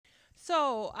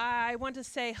So I want to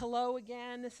say hello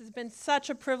again. This has been such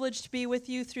a privilege to be with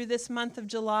you through this month of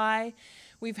July.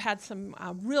 We've had some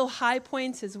real high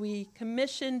points as we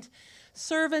commissioned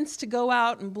servants to go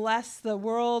out and bless the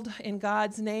world in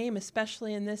God's name,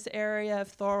 especially in this area of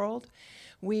Thorold.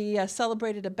 We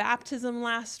celebrated a baptism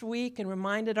last week and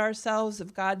reminded ourselves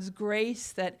of God's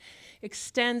grace that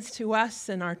extends to us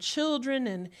and our children,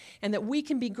 and that we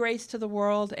can be grace to the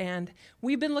world. And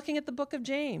we've been looking at the book of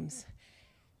James.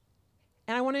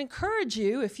 And I want to encourage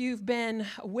you, if you've been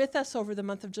with us over the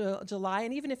month of July,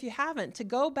 and even if you haven't, to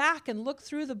go back and look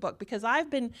through the book, because I've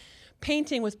been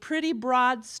painting with pretty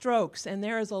broad strokes, and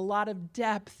there is a lot of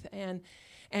depth and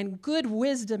good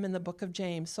wisdom in the book of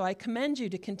James. So I commend you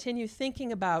to continue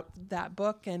thinking about that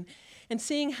book and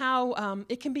seeing how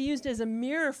it can be used as a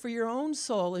mirror for your own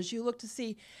soul as you look to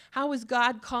see how is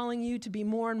God calling you to be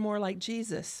more and more like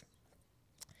Jesus.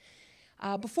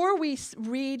 Before we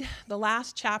read the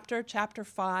last chapter, chapter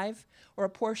 5, or a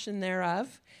portion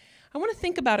thereof, I want to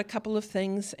think about a couple of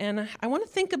things, and I want to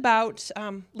think about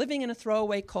living in a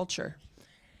throwaway culture.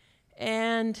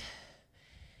 And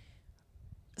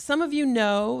some of you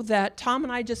know that Tom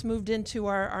and I just moved into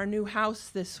our new house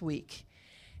this week,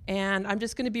 and I'm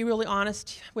just going to be really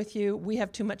honest with you, we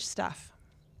have too much stuff.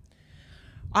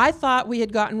 I thought we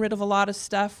had gotten rid of a lot of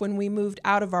stuff when we moved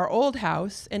out of our old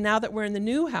house, and now that we're in the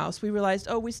new house, we realized,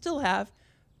 we still have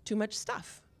too much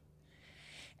stuff.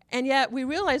 And yet we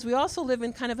realize we also live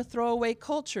in kind of a throwaway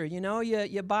culture. You know,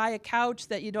 you buy a couch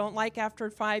that you don't like after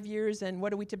 5 years, and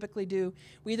what do we typically do?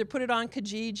 We either put it on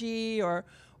Kijiji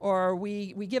or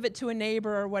we give it to a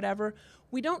neighbor or whatever.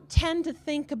 We don't tend to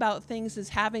think about things as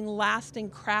having lasting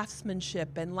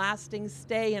craftsmanship and lasting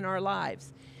stay in our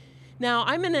lives. Now,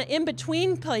 I'm in an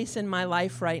in-between place in my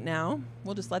life right now.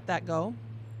 We'll just let that go.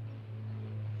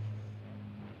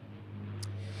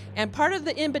 And part of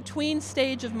the in-between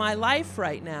stage of my life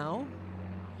right now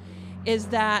is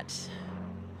that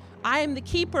I am the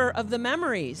keeper of the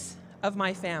memories of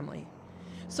my family.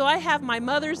 So I have my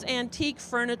mother's antique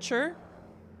furniture.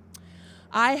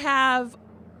 I have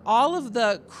all of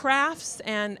the crafts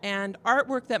and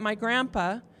artwork that my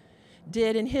grandpa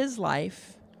did in his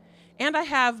life. And I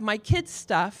have my kids'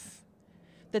 stuff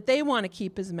that they want to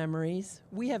keep as memories.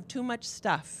 We have too much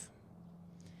stuff.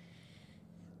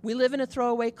 We live in a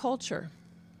throwaway culture.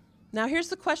 Now, here's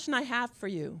the question I have for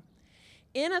you.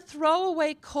 In a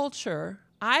throwaway culture,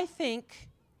 I think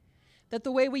that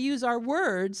the way we use our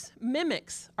words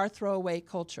mimics our throwaway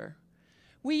culture.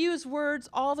 We use words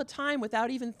all the time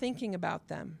without even thinking about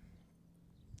them.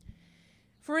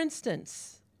 For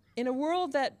instance, in a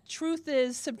world that truth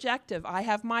is subjective, I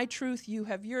have my truth, you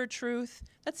have your truth,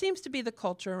 that seems to be the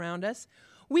culture around us.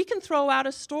 We can throw out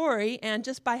a story, and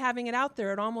just by having it out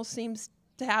there, it almost seems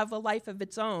to have a life of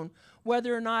its own,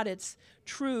 whether or not it's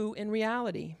true in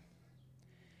reality.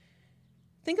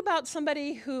 Think about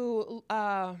somebody who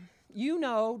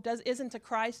isn't a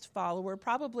Christ follower,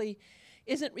 probably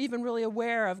isn't even really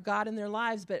aware of God in their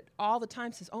lives, but all the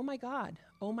time says, oh my God,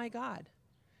 oh my God.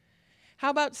 How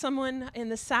about someone in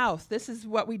the South? This is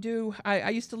what we do.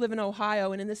 I used to live in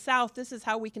Ohio, and in the South, this is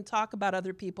how we can talk about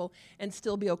other people and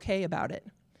still be okay about it.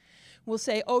 We'll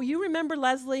say, oh, you remember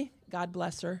Leslie? God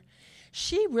bless her.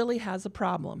 She really has a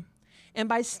problem. And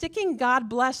by sticking God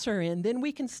bless her in, then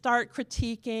we can start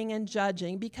critiquing and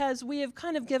judging, because we have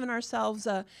kind of given ourselves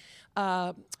a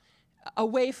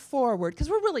way forward, because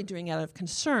we're really doing it out of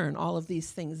concern, all of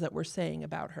these things that we're saying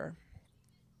about her.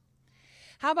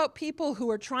 How about people who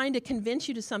are trying to convince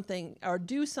you to something or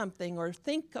do something or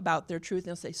think about their truth, and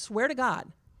they'll say, swear to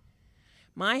God,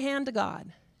 my hand to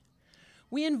God.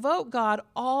 We invoke God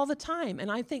all the time,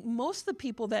 and I think most of the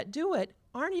people that do it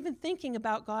aren't even thinking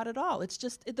about God at all. It's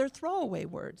just, they're throwaway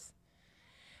words.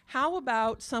 How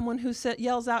about someone who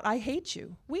yells out, I hate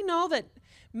you? We know that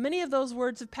many of those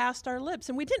words have passed our lips,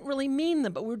 and we didn't really mean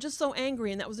them, but we were just so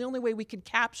angry, and that was the only way we could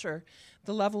capture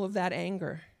the level of that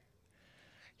anger.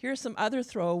 Here are some other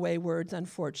throwaway words,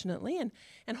 unfortunately,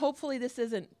 and hopefully this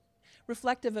isn't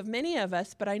reflective of many of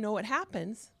us, but I know it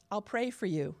happens. I'll pray for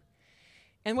you.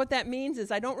 And what that means is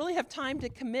I don't really have time to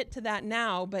commit to that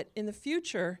now, but in the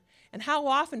future, and how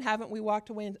often haven't we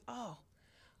walked away and, I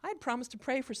had promised to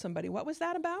pray for somebody. What was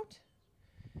that about?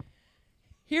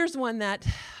 Here's one that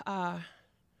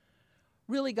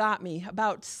really got me.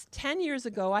 About 10 years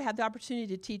ago, I had the opportunity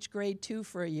to teach grade 2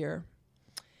 for a year.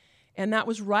 And that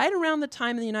was right around the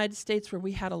time in the United States where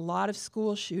we had a lot of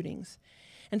school shootings.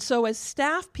 And so as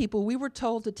staff people, we were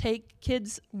told to take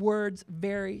kids' words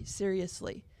very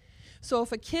seriously. So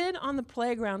if a kid on the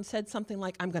playground said something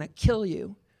like, I'm going to kill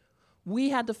you, we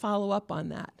had to follow up on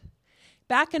that.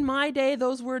 Back in my day,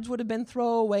 those words would have been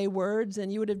throwaway words,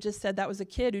 and you would have just said that was a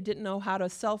kid who didn't know how to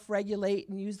self-regulate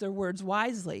and use their words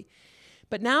wisely.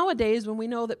 But nowadays, when we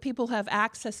know that people have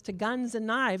access to guns and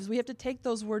knives, we have to take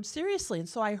those words seriously. And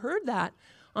so I heard that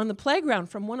on the playground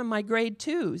from one of my grade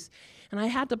 2s. And I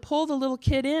had to pull the little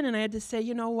kid in, and I had to say,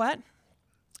 you know what?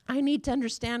 I need to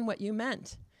understand what you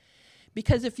meant.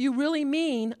 Because if you really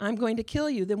mean, I'm going to kill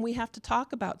you, then we have to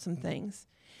talk about some things.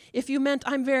 If you meant,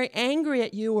 I'm very angry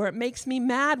at you, or it makes me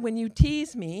mad when you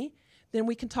tease me, then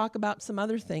we can talk about some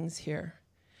other things here.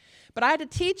 But I had to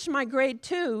teach my grade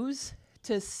 2s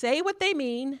to say what they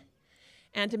mean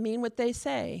and to mean what they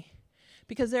say,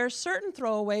 because there are certain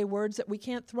throwaway words that we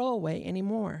can't throw away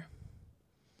anymore.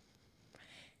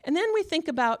 And then we think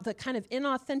about the kind of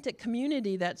inauthentic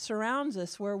community that surrounds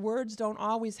us, where words don't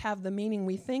always have the meaning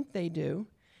we think they do.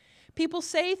 People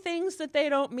say things that they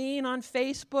don't mean on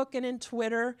Facebook and in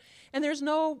Twitter, and there's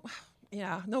no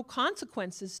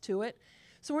consequences to it.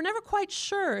 So we're never quite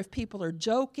sure if people are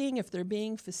joking, if they're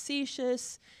being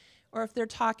facetious, or if they're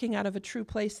talking out of a true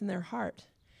place in their heart.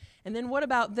 And then what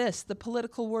about this, the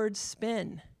political word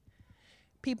spin?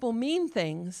 People mean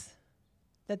things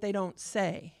that they don't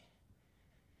say.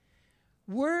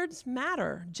 Words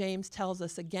matter, James tells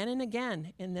us again and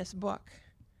again in this book.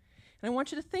 And I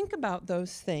want you to think about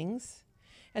those things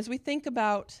as we think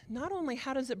about not only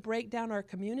how does it break down our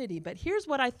community, but here's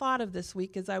what I thought of this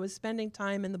week as I was spending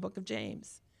time in the book of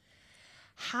James.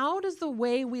 How does the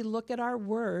way we look at our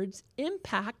words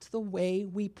impact the way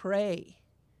we pray?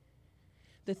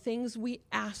 The things we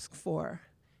ask for,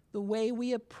 the way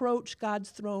we approach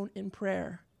God's throne in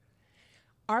prayer.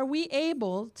 Are we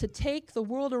able to take the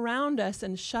world around us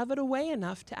and shove it away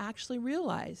enough to actually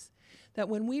realize that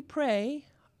when we pray,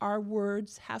 our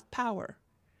words have power?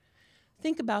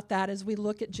 Think about that as we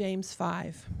look at James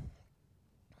 5.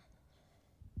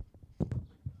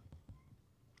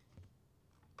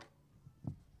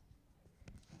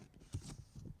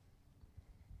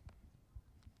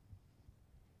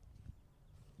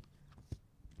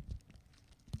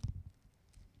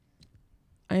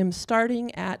 I am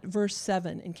starting at verse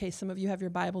 7, in case some of you have your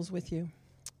Bibles with you.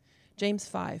 James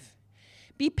 5.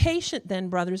 Be patient then,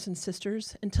 brothers and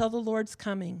sisters, until the Lord's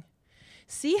coming.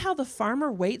 See how the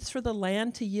farmer waits for the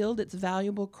land to yield its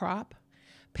valuable crop,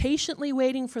 patiently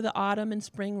waiting for the autumn and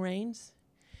spring rains.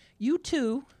 You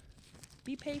too,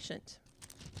 be patient.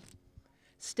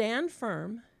 Stand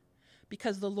firm,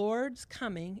 because the Lord's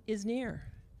coming is near.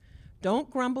 Don't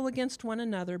grumble against one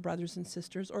another, brothers and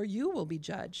sisters, or you will be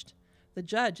judged. The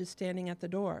judge is standing at the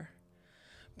door.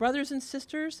 Brothers and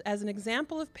sisters, as an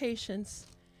example of patience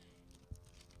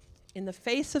in the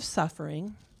face of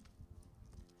suffering,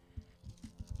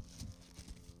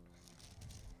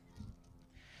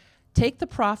 take the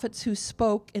prophets who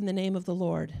spoke in the name of the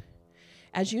Lord.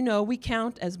 As you know, we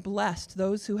count as blessed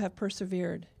those who have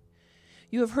persevered.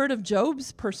 You have heard of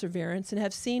Job's perseverance and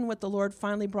have seen what the Lord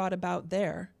finally brought about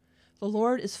there. The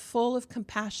Lord is full of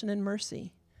compassion and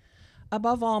mercy.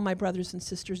 Above all, my brothers and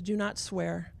sisters, do not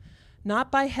swear,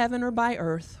 not by heaven or by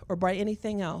earth or by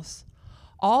anything else.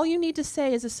 All you need to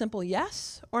say is a simple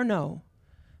yes or no.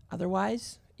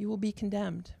 Otherwise, you will be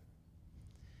condemned.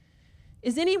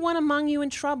 Is anyone among you in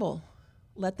trouble?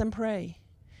 Let them pray.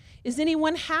 Is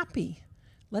anyone happy?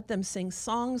 Let them sing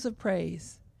songs of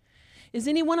praise. Is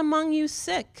anyone among you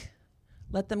sick?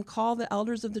 Let them call the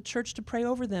elders of the church to pray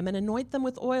over them and anoint them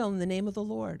with oil in the name of the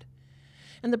Lord.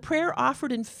 And the prayer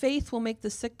offered in faith will make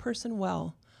the sick person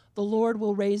well. The Lord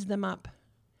will raise them up.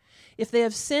 If they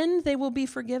have sinned, they will be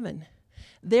forgiven.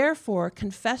 Therefore,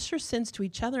 confess your sins to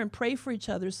each other and pray for each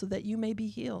other so that you may be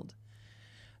healed.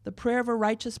 The prayer of a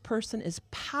righteous person is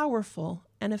powerful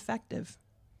and effective.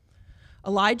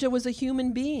 Elijah was a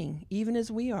human being, even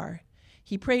as we are.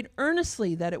 He prayed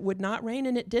earnestly that it would not rain,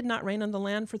 and it did not rain on the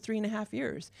land for 3.5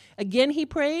 years. Again he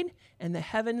prayed, and the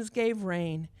heavens gave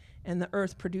rain, and the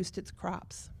earth produced its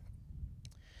crops.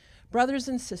 Brothers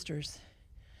and sisters,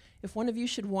 if one of you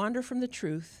should wander from the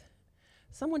truth,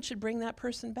 someone should bring that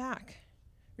person back.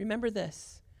 Remember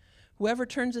this: whoever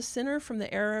turns a sinner from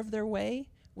the error of their way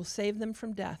will save them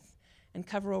from death and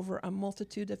cover over a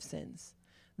multitude of sins.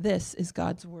 This is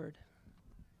God's word.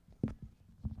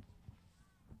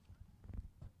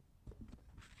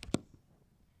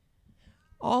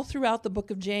 All throughout the book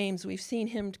of James, we've seen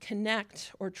him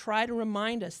connect or try to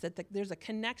remind us that there's a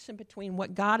connection between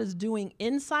what God is doing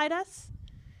inside us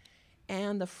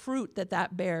and the fruit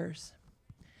that bears.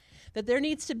 That there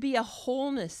needs to be a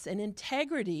wholeness and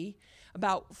integrity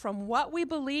about from what we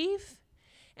believe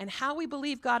and how we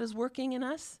believe God is working in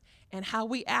us and how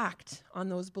we act on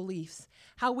those beliefs,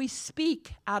 how we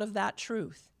speak out of that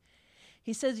truth.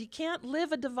 He says you can't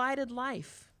live a divided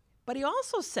life. But he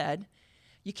also said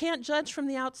you can't judge from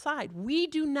the outside. We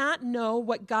do not know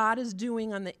what God is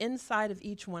doing on the inside of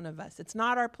each one of us. It's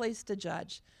not our place to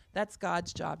judge. That's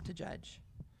God's job to judge.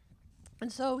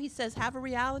 And so he says, have a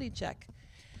reality check.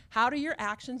 How do your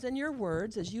actions and your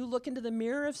words, as you look into the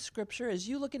mirror of Scripture, as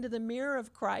you look into the mirror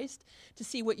of Christ to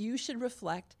see what you should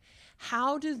reflect,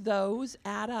 how do those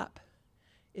add up?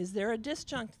 Is there a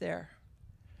disjunct there?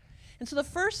 And so the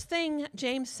first thing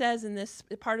James says in this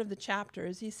part of the chapter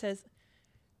is he says,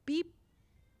 be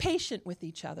patient with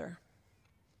each other.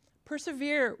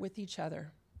 Persevere with each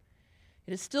other.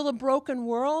 It is still a broken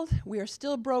world. We are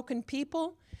still broken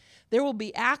people. There will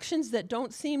be actions that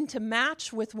don't seem to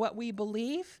match with what we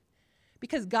believe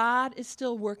because God is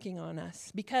still working on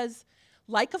us. Because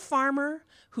like a farmer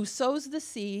who sows the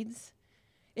seeds,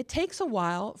 it takes a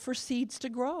while for seeds to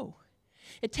grow.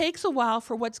 It takes a while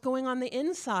for what's going on the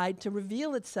inside to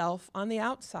reveal itself on the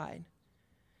outside.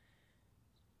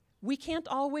 We can't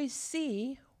always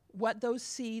see what those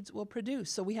seeds will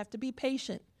produce, so we have to be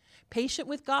patient. Patient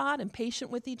with God and patient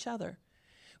with each other.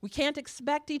 We can't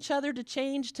expect each other to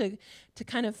change to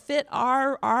kind of fit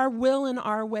our will and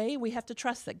our way. We have to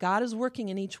trust that God is working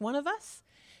in each one of us,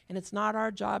 and it's not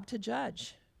our job to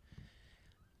judge.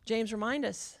 James reminds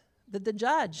us that the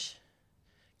judge,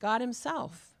 God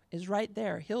himself, is right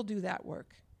there. He'll do that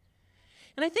work.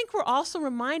 And I think we're also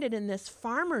reminded in this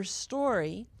farmer's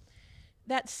story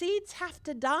that seeds have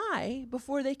to die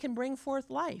before they can bring forth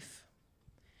life.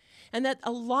 And that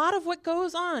a lot of what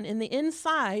goes on in the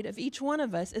inside of each one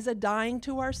of us is a dying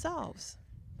to ourselves.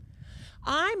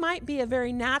 I might be a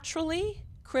very naturally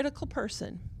critical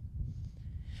person,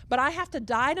 but I have to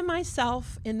die to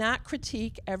myself in that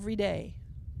critique every day.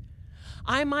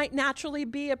 I might naturally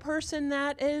be a person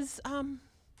that is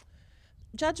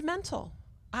judgmental.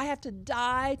 I have to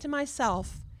die to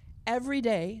myself every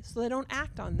day so that I don't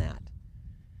act on that.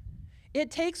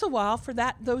 It takes a while for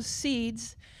those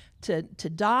seeds to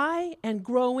die and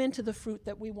grow into the fruit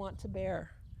that we want to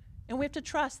bear. And we have to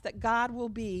trust that God will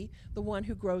be the one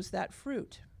who grows that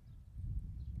fruit.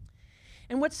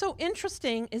 And what's so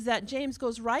interesting is that James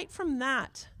goes right from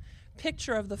that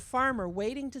picture of the farmer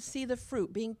waiting to see the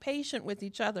fruit, being patient with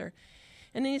each other.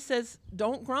 And then he says,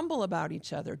 don't grumble about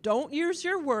each other. Don't use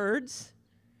your words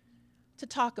to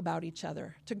talk about each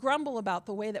other, to grumble about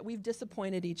the way that we've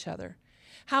disappointed each other.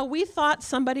 How we thought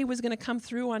somebody was going to come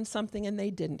through on something and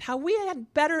they didn't. How we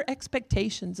had better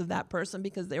expectations of that person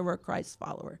because they were a Christ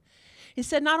follower. He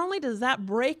said not only does that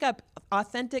break up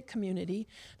authentic community,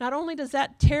 not only does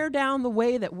that tear down the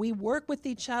way that we work with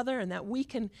each other and that we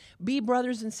can be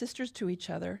brothers and sisters to each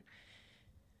other,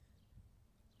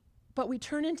 but we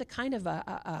turn into kind of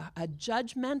a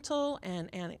judgmental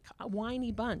and a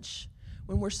whiny bunch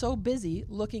when we're so busy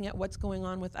looking at what's going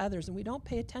on with others and we don't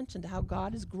pay attention to how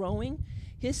God is growing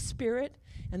his Spirit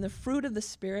and the fruit of the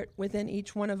Spirit within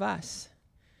each one of us.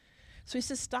 So he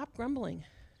says, stop grumbling.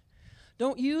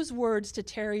 Don't use words to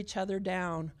tear each other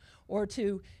down or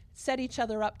to set each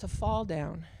other up to fall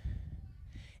down.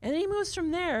 And then he moves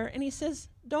from there and he says,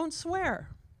 don't swear.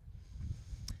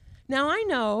 Now I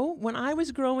know when I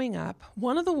was growing up,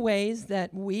 one of the ways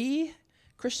that we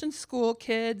Christian school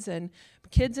kids and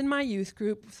kids in my youth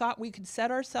group thought we could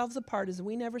set ourselves apart is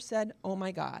we never said, oh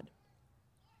my God.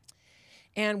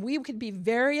 And we could be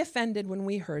very offended when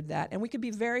we heard that, and we could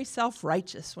be very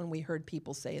self-righteous when we heard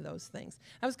people say those things.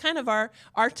 That was kind of our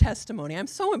testimony. I'm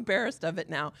so embarrassed of it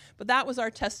now, but that was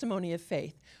our testimony of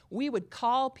faith. We would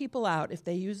call people out if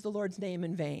they used the Lord's name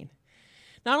in vain.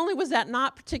 Not only was that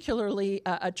not particularly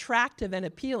attractive and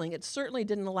appealing, it certainly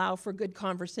didn't allow for good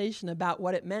conversation about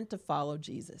what it meant to follow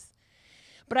Jesus.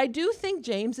 But I do think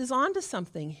James is onto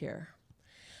something here.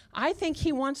 I think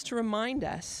he wants to remind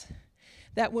us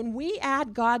that when we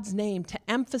add God's name to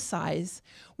emphasize,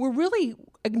 we're really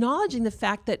acknowledging the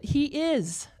fact that he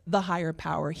is the higher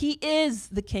power. He is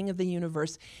the king of the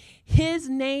universe. His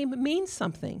name means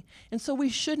something. And so we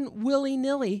shouldn't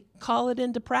willy-nilly call it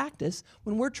into practice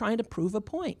when we're trying to prove a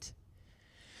point.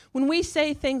 When we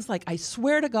say things like, I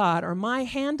swear to God, or my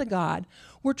hand to God,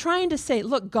 we're trying to say,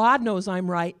 look, God knows I'm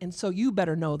right, and so you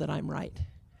better know that I'm right.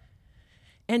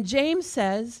 And James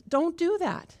says, don't do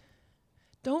that.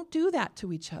 Don't do that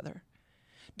to each other.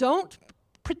 Don't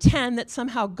pretend that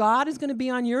somehow God is going to be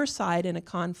on your side in a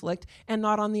conflict and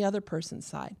not on the other person's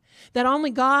side. That only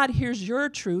God hears your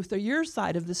truth or your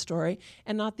side of the story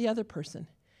and not the other person.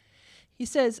 He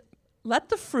says, let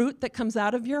the fruit that comes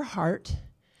out of your heart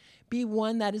be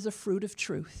one that is a fruit of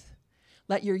truth.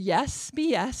 Let your yes be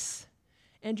yes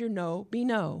and your no be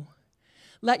no.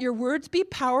 Let your words be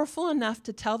powerful enough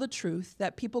to tell the truth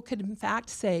that people could in fact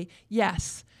say,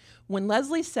 yes, When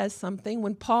Leslie says something,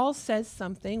 when Paul says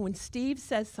something, when Steve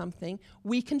says something,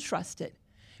 we can trust it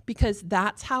because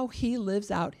that's how he lives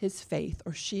out his faith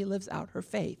or she lives out her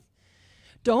faith.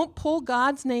 Don't pull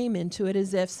God's name into it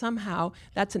as if somehow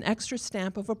that's an extra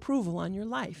stamp of approval on your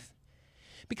life.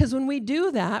 Because when we do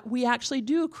that, we actually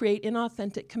do create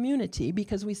inauthentic community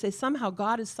because we say somehow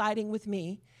God is siding with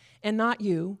me and not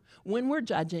you when we're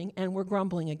judging and we're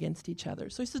grumbling against each other.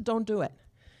 So he says, don't do it.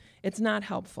 It's not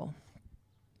helpful.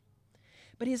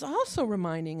 But he's also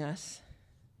reminding us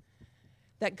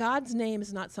that God's name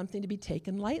is not something to be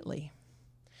taken lightly,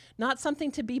 not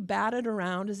something to be batted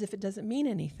around as if it doesn't mean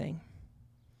anything.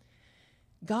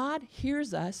 God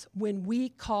hears us when we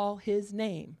call his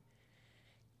name.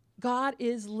 God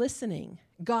is listening.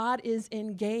 God is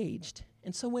engaged.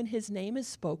 And so when his name is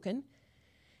spoken,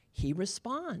 he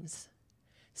responds.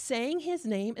 Saying his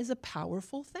name is a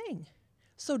powerful thing.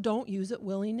 So don't use it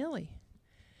willy-nilly.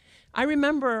 I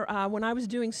remember when I was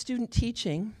doing student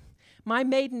teaching, my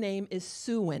maiden name is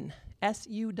Suwyn,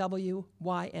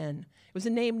 S-U-W-Y-N. It was a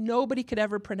name nobody could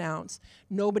ever pronounce,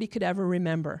 nobody could ever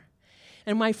remember.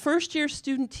 And my first year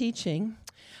student teaching,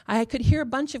 I could hear a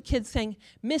bunch of kids saying,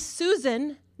 Miss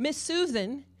Susan, Miss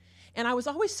Susan. And I was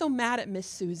always so mad at Miss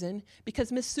Susan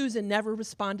because Miss Susan never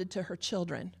responded to her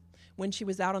children when she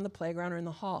was out on the playground or in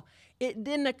the hall. It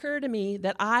didn't occur to me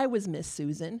that I was Miss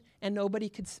Susan and nobody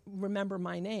could remember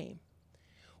my name.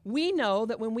 We know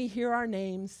that when we hear our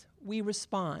names, we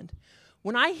respond.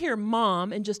 When I hear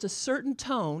mom in just a certain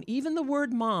tone, even the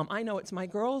word mom, I know it's my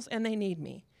girls and they need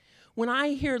me. When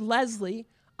I hear Leslie,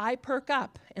 I perk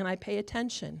up and I pay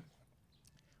attention.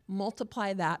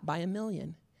 Multiply that by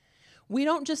 1,000,000. We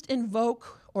don't just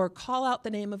invoke or call out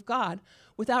the name of God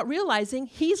without realizing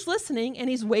he's listening and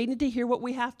he's waiting to hear what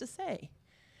we have to say.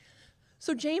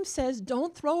 So James says,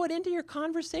 don't throw it into your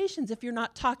conversations if you're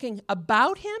not talking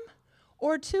about him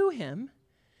or to him,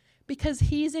 because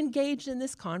he's engaged in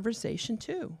this conversation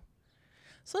too.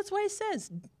 So that's why he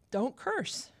says, don't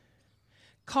curse.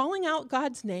 Calling out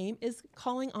God's name is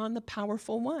calling on the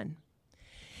powerful one.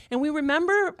 And we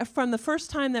remember from the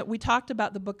first time that we talked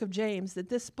about the book of James that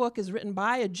this book is written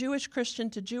by a Jewish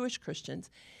Christian to Jewish Christians.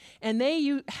 And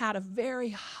they had a very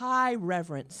high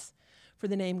reverence for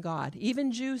the name God.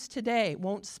 Even Jews today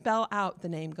won't spell out the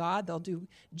name God. They'll do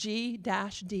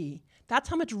G-D. That's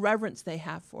how much reverence they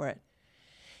have for it.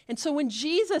 And so when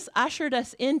Jesus ushered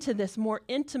us into this more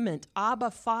intimate Abba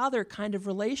Father kind of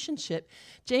relationship,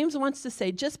 James wants to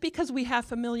say, just because we have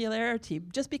familiarity,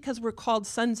 just because we're called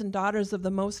sons and daughters of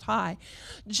the Most High,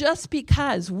 just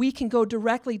because we can go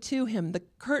directly to him, the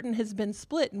curtain has been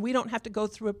split and we don't have to go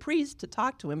through a priest to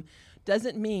talk to him,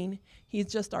 doesn't mean he's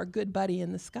just our good buddy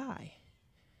in the sky.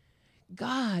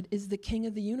 God is the King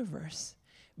of the universe.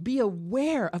 Be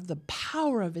aware of the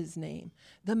power of his name,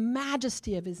 the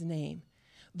majesty of his name,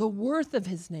 the worth of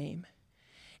his name,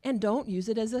 and don't use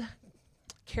it as a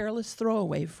careless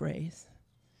throwaway phrase.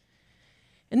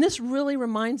 And this really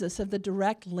reminds us of the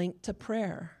direct link to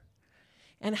prayer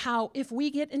and how if we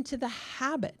get into the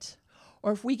habit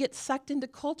or if we get sucked into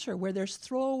culture where there's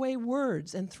throwaway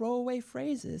words and throwaway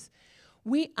phrases,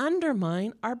 we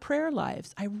undermine our prayer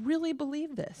lives. I really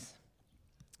believe this.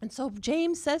 And so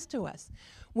James says to us,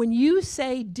 when you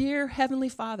say, dear Heavenly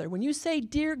Father, when you say,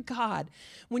 dear God,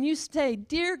 when you say,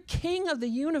 dear King of the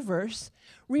universe,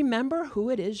 remember who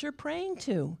it is you're praying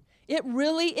to. It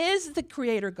really is the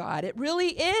Creator God. It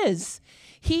really is.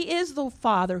 He is the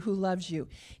Father who loves you.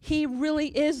 He really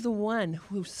is the one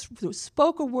who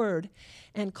spoke a word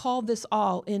and called this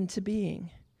all into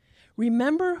being.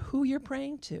 Remember who you're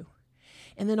praying to.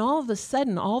 And then all of a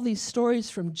sudden, all these stories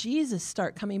from Jesus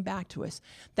start coming back to us.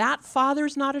 That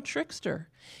Father's not a trickster.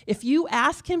 If you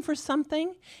ask him for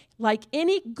something, like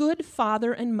any good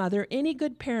father and mother, any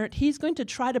good parent, he's going to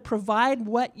try to provide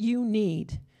what you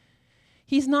need.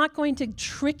 He's not going to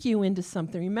trick you into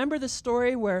something. Remember the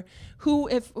story where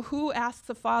who asks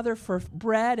the father for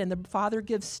bread and the father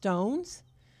gives stones?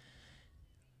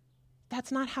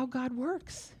 That's not how God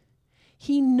works.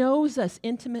 He knows us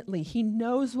intimately. He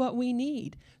knows what we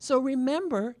need. So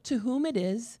remember to whom it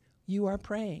is you are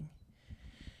praying.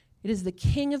 It is the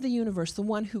King of the universe, the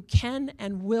one who can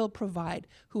and will provide,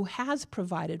 who has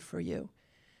provided for you.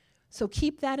 So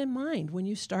keep that in mind when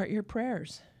you start your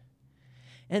prayers.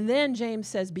 And then James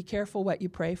says, be careful what you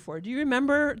pray for. Do you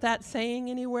remember that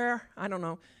saying anywhere? I don't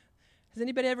know. Has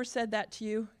anybody ever said that to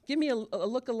you? Give me a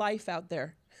look of life out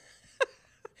there.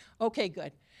 Okay,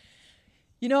 good.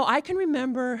 You know, I can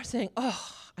remember saying,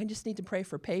 I just need to pray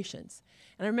for patience.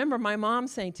 And I remember my mom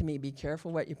saying to me, be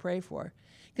careful what you pray for.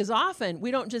 Because often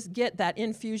we don't just get that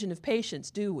infusion of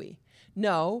patience, do we?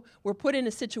 No, we're put in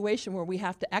a situation where we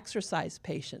have to exercise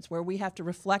patience, where we have to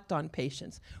reflect on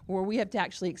patience, where we have to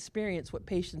actually experience what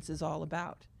patience is all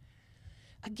about.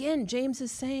 Again, James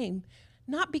is saying,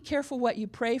 not be careful what you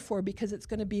pray for because it's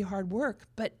going to be hard work,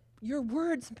 but your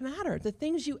words matter. The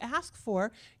things you ask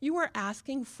for, you are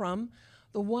asking from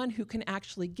the one who can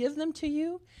actually give them to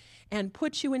you and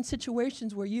put you in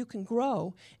situations where you can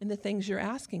grow in the things you're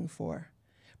asking for.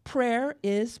 Prayer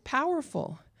is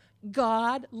powerful.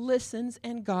 God listens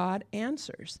and God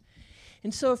answers.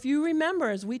 And so if you remember,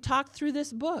 as we talked through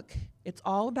this book, it's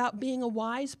all about being a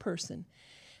wise person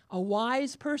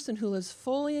who lives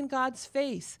fully in God's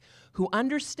face, who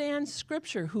understands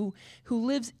Scripture, who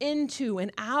lives into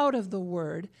and out of the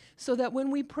Word, so that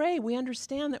when we pray, we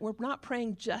understand that we're not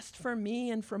praying just for me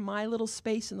and for my little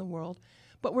space in the world,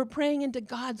 but we're praying into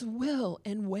God's will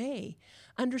and way,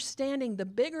 understanding the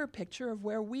bigger picture of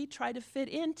where we try to fit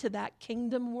into that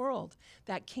kingdom world,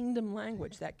 that kingdom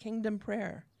language, that kingdom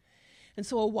prayer. And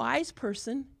so a wise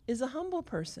person is a humble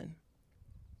person.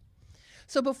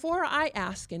 So before I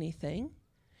ask anything,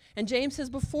 and James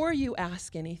says before you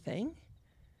ask anything,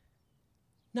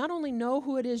 not only know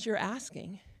who it is you're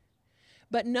asking,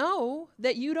 but know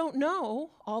that you don't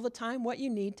know all the time what you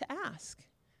need to ask.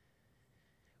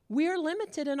 We are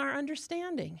limited in our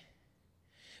understanding.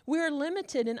 We are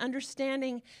limited in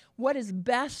understanding what is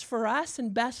best for us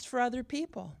and best for other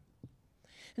people.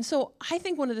 And so I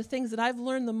think one of the things that I've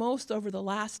learned the most over the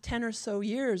last 10 or so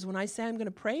years when I say I'm going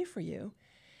to pray for you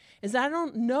is that I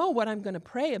don't know what I'm going to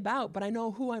pray about, but I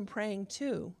know who I'm praying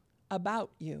to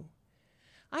about you.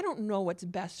 I don't know what's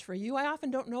best for you. I often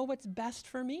don't know what's best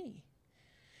for me.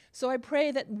 So I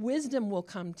pray that wisdom will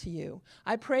come to you.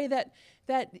 I pray that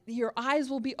your eyes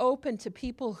will be open to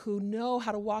people who know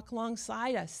how to walk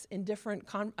alongside us in different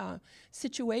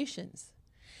situations.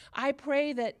 I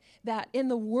pray that in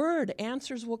the Word,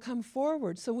 answers will come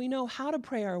forward so we know how to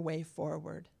pray our way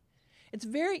forward. It's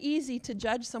very easy to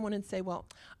judge someone and say, well,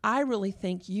 I really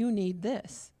think you need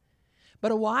this.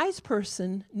 But a wise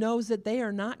person knows that they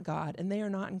are not God and they are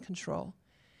not in control.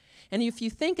 And if we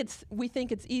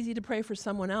think it's easy to pray for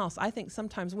someone else, I think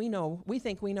sometimes we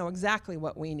think we know exactly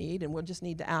what we need, and we'll just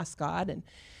need to ask God, and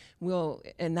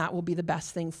that will be the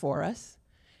best thing for us.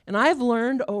 And I've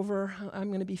learned I'm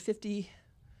going to be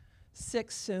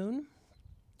 56 soon,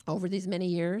 over these many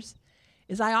years,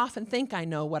 is I often think I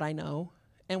know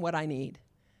and what I need,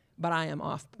 but I am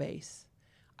off base.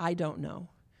 I don't know.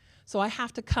 So I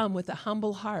have to come with a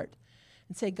humble heart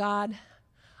and say, God,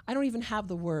 I don't even have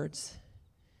the words.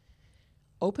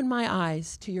 Open my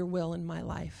eyes to your will in my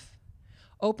life.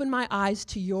 Open my eyes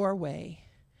to your way,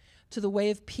 to the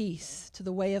way of peace, to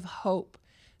the way of hope,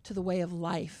 to the way of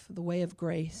life, the way of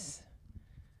grace.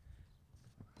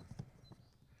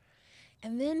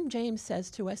 And then James says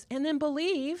to us, and then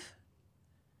believe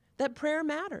that prayer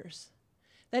matters.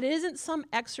 That it isn't some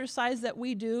exercise that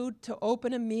we do to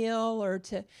open a meal or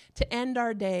to end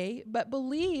our day, but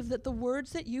believe that the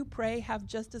words that you pray have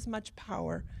just as much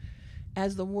power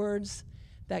as the words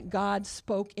that God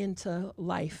spoke into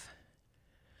life.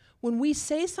 When we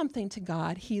say something to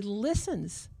God, he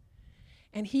listens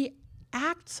and he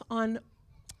acts on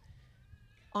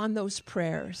those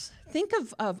prayers. Think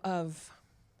of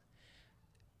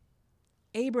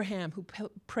Abraham who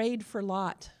prayed for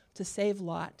Lot to save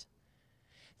Lot.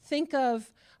 Think of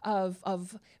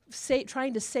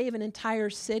trying to save an entire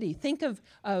city. Think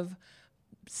of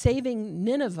saving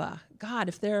Nineveh. God,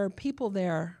 if there are people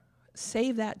there,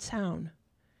 save that town.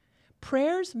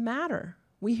 Prayers matter.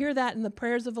 We hear that in the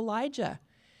prayers of Elijah.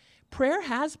 Prayer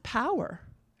has power.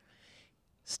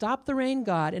 Stop the rain,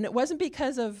 God. And it wasn't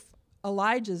because of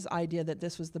Elijah's idea that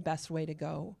this was the best way to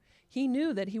go. He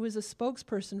knew that he was a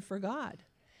spokesperson for God.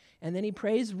 And then he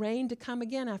prays rain to come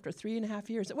again after 3.5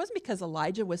 years. It wasn't because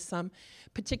Elijah was some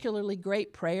particularly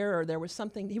great prayer or there was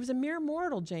something. He was a mere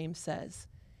mortal, James says.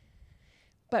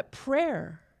 But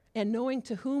prayer and knowing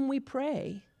to whom we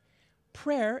pray,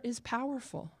 prayer is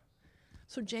powerful.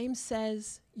 So James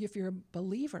says, if you're a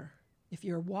believer, if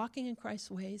you're walking in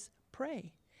Christ's ways,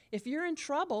 pray. If you're in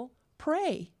trouble,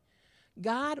 pray.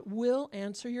 God will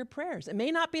answer your prayers. It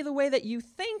may not be the way that you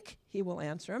think he will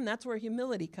answer them. That's where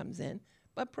humility comes in.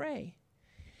 But pray.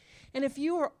 And if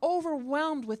you are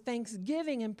overwhelmed with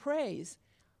thanksgiving and praise,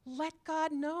 let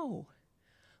God know.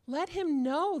 Let him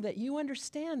know that you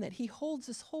understand that he holds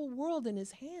this whole world in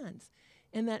his hands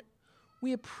and that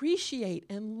we appreciate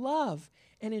and love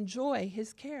and enjoy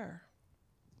his care.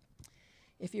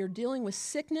 If you're dealing with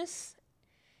sickness,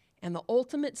 and the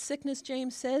ultimate sickness,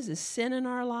 James says, is sin in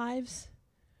our lives,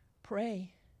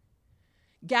 pray.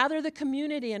 Gather the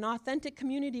community, an authentic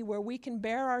community where we can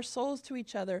bare our souls to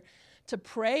each other, to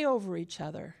pray over each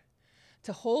other,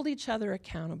 to hold each other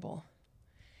accountable.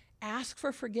 Ask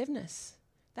for forgiveness.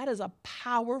 That is a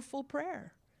powerful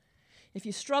prayer. If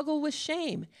you struggle with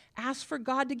shame, ask for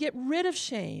God to get rid of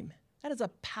shame. That is a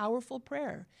powerful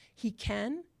prayer. He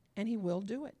can and he will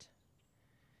do it.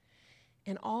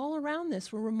 And all around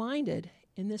this, we're reminded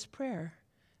in this prayer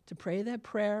to pray that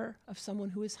prayer of someone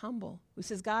who is humble, who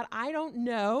says, God, I don't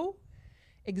know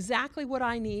exactly what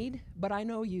I need, but I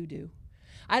know you do.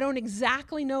 I don't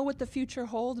exactly know what the future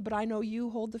holds, but I know you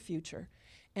hold the future.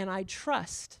 And I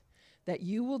trust that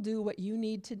you will do what you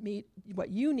need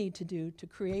to do to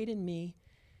create in me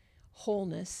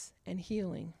wholeness and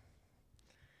healing.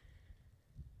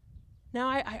 Now,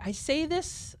 I say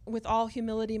this with all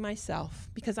humility myself,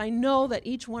 because I know that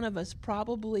each one of us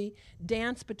probably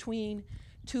dance between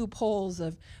two poles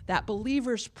of that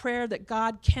believer's prayer that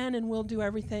God can and will do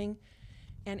everything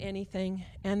and anything,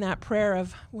 and that prayer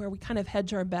of where we kind of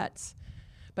hedge our bets.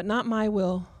 But not my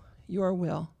will, your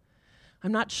will.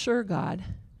 I'm not sure, God,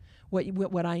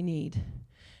 what I need.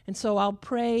 And so I'll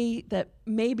pray that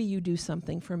maybe you do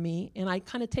something for me, and I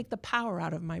kind of take the power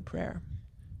out of my prayer.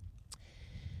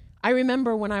 I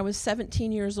remember when I was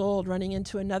 17 years old running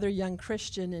into another young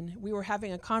Christian, and we were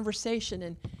having a conversation,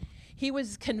 and he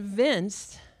was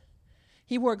convinced,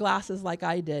 he wore glasses like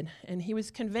I did, and he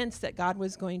was convinced that God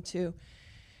was going to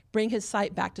bring his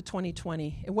sight back to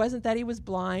 20/20. It wasn't that he was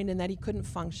blind and that he couldn't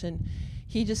function.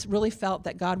 He just really felt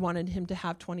that God wanted him to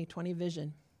have 20/20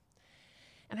 vision.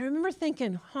 And I remember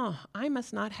thinking, I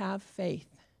must not have faith.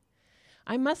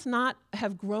 I must not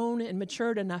have grown and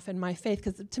matured enough in my faith,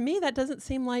 because to me that doesn't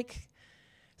seem like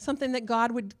something that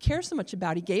God would care so much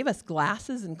about. He gave us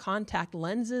glasses and contact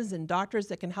lenses and doctors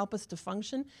that can help us to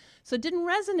function. So it didn't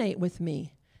resonate with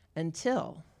me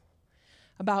until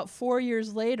about 4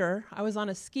 years later, I was on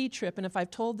a ski trip. And if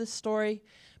I've told this story,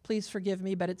 please forgive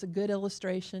me, but it's a good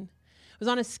illustration. I was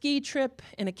on a ski trip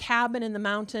in a cabin in the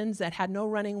mountains that had no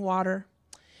running water.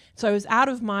 So I was out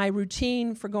of my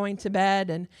routine for going to bed,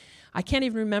 and I can't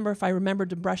even remember if I remembered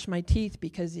to brush my teeth,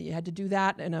 because you had to do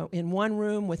that in one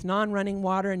room with non-running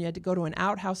water, and you had to go to an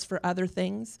outhouse for other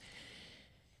things.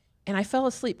 And I fell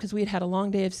asleep because we had had a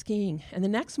long day of skiing. And the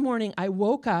next morning, I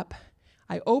woke up,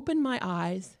 I opened my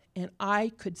eyes, and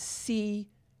I could see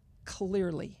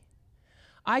clearly.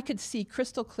 I could see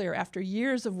crystal clear after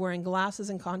years of wearing glasses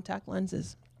and contact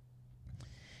lenses.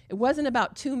 It wasn't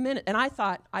about 2 minutes, and I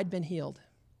thought I'd been healed.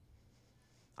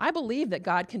 I believe that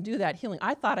God can do that healing.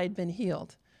 I thought I'd been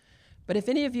healed. But if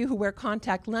any of you who wear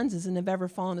contact lenses and have ever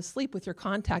fallen asleep with your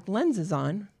contact lenses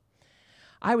on,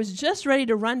 I was just ready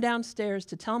to run downstairs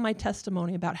to tell my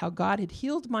testimony about how God had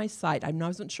healed my sight. I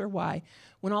wasn't sure why,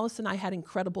 when all of a sudden I had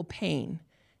incredible pain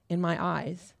in my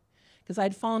eyes, because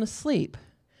I'd fallen asleep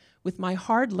with my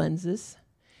hard lenses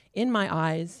in my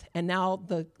eyes, and now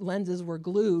the lenses were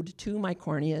glued to my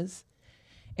corneas.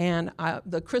 And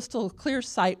the crystal clear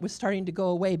sight was starting to go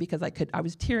away because I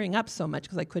was tearing up so much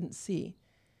because I couldn't see.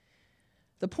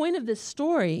 The point of this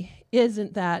story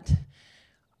isn't that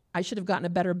I should have gotten a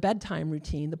better bedtime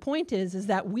routine. The point is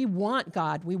that we want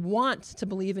God. We want to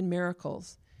believe in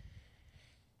miracles.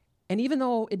 And even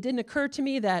though it didn't occur to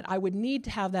me that I would need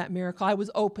to have that miracle, I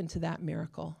was open to that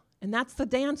miracle. And that's the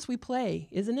dance we play,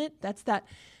 isn't it? That's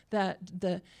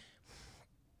the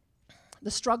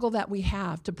struggle that we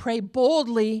have to pray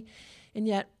boldly, and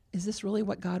yet, is this really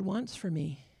what God wants for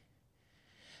me?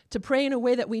 To pray in a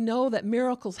way that we know that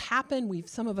miracles happen.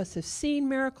 Some of us have seen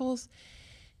miracles,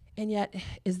 and yet,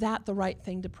 is that the right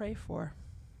thing to pray for?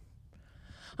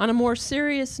 On a more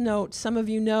serious note, some of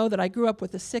you know that I grew up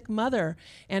with a sick mother,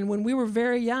 and when we were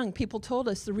very young, people told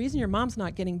us the reason your mom's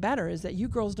not getting better is that you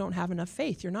girls don't have enough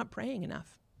faith. You're not praying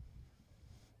enough.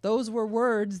 Those were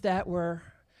words that were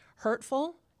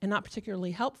hurtful and not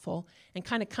particularly helpful, and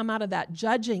kind of come out of that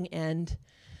judging end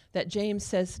that James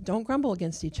says, don't grumble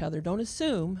against each other. Don't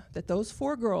assume that those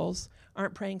 4 girls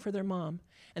aren't praying for their mom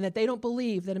and that they don't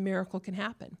believe that a miracle can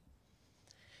happen.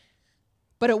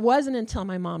 But it wasn't until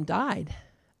my mom died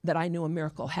that I knew a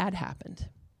miracle had happened.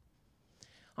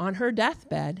 On her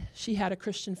deathbed, she had a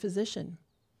Christian physician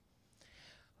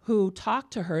who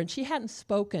talked to her, and she hadn't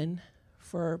spoken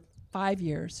for 5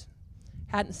 years,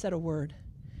 hadn't said a word.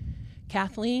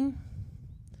 Kathleen,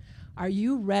 are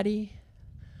you ready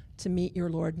to meet your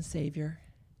Lord and Savior?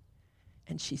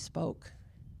 And she spoke.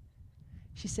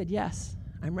 She said, yes,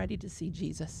 I'm ready to see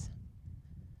Jesus.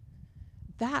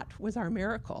 That was our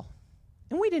miracle.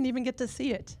 And we didn't even get to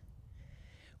see it.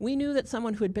 We knew that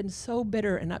someone who had been so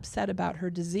bitter and upset about her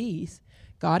disease,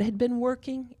 God had been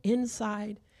working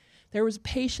inside There was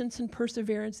patience and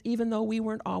perseverance, even though we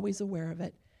weren't always aware of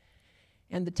it.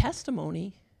 And the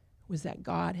testimony was that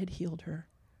God had healed her.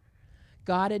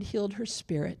 God had healed her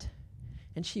spirit,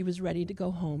 and she was ready to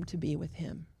go home to be with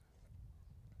him.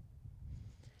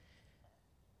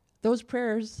 Those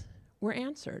prayers were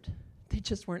answered. They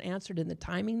just weren't answered in the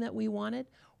timing that we wanted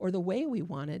or the way we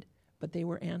wanted, but they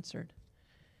were answered.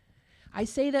 I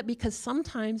say that because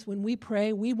sometimes when we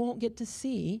pray, we won't get to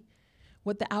see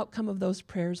what the outcome of those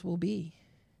prayers will be.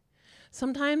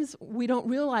 Sometimes we don't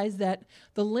realize that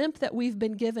the limp that we've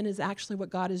been given is actually what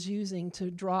God is using to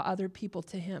draw other people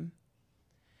to him.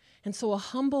 And so a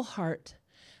humble heart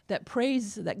that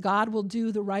prays that God will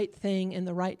do the right thing in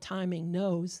the right timing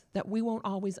knows that we won't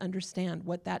always understand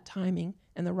what that timing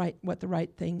and what the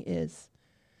right thing is.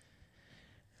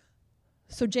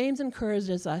 So James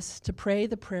encourages us to pray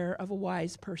the prayer of a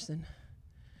wise person,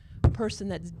 a person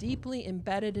that's deeply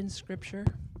embedded in Scripture,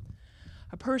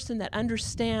 a person that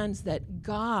understands that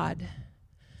God,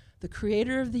 the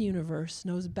creator of the universe,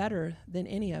 knows better than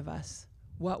any of us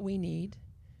what we need,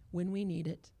 when we need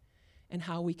it, and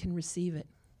how we can receive it.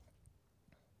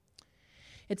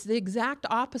 It's the exact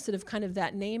opposite of kind of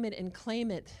that name it and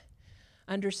claim it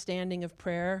understanding of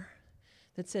prayer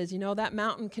that says, that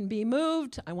mountain can be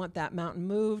moved. I want that mountain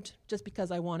moved just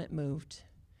because I want it moved.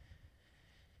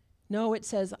 No, it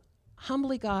says,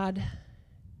 humbly, God,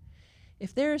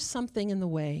 if there is something in the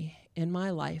way in my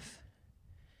life,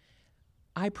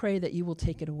 I pray that you will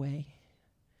take it away.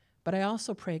 But I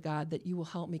also pray, God, that you will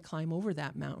help me climb over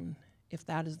that mountain if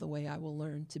that is the way I will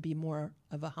learn to be more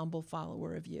of a humble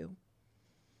follower of you.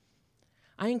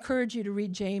 I encourage you to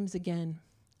read James again.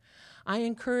 I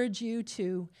encourage you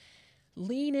to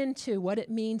lean into what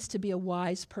it means to be a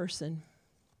wise person.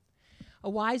 A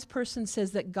wise person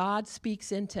says that God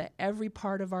speaks into every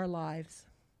part of our lives,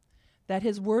 that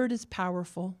his word is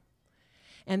powerful,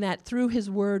 and that through his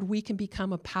word we can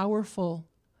become a powerful,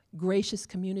 gracious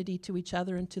community to each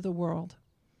other and to the world.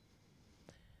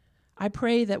 I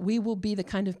pray that we will be the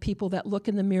kind of people that look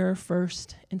in the mirror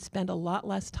first and spend a lot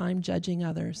less time judging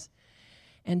others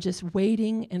and just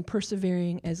waiting and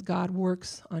persevering as God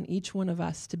works on each one of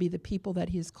us to be the people that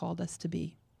he has called us to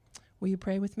be. Will you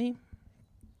pray with me?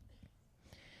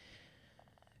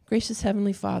 Gracious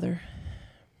Heavenly Father,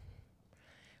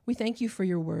 we thank you for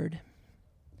your word.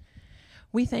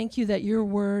 We thank you that your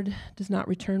word does not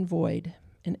return void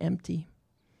and empty.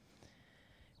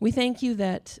 We thank you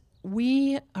that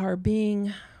we are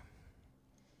being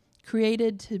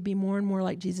created to be more and more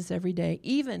like Jesus every day,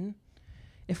 even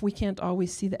if we can't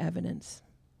always see the evidence.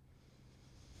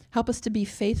 Help us to be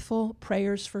faithful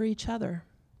prayers for each other.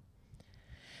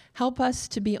 Help us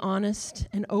to be honest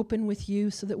and open with you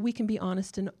so that we can be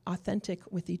honest and authentic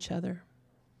with each other.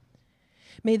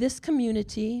 May this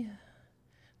community,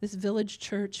 this village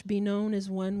church, be known as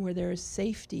one where there is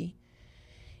safety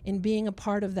in being a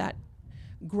part of that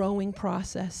growing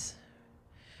process,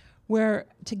 where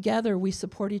together we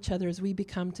support each other as we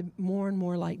become to more and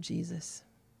more like Jesus.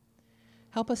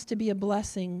 Help us to be a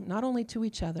blessing, not only to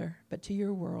each other, but to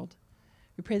your world.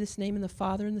 We pray this name in the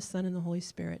Father, and the Son, and the Holy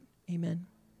Spirit. Amen.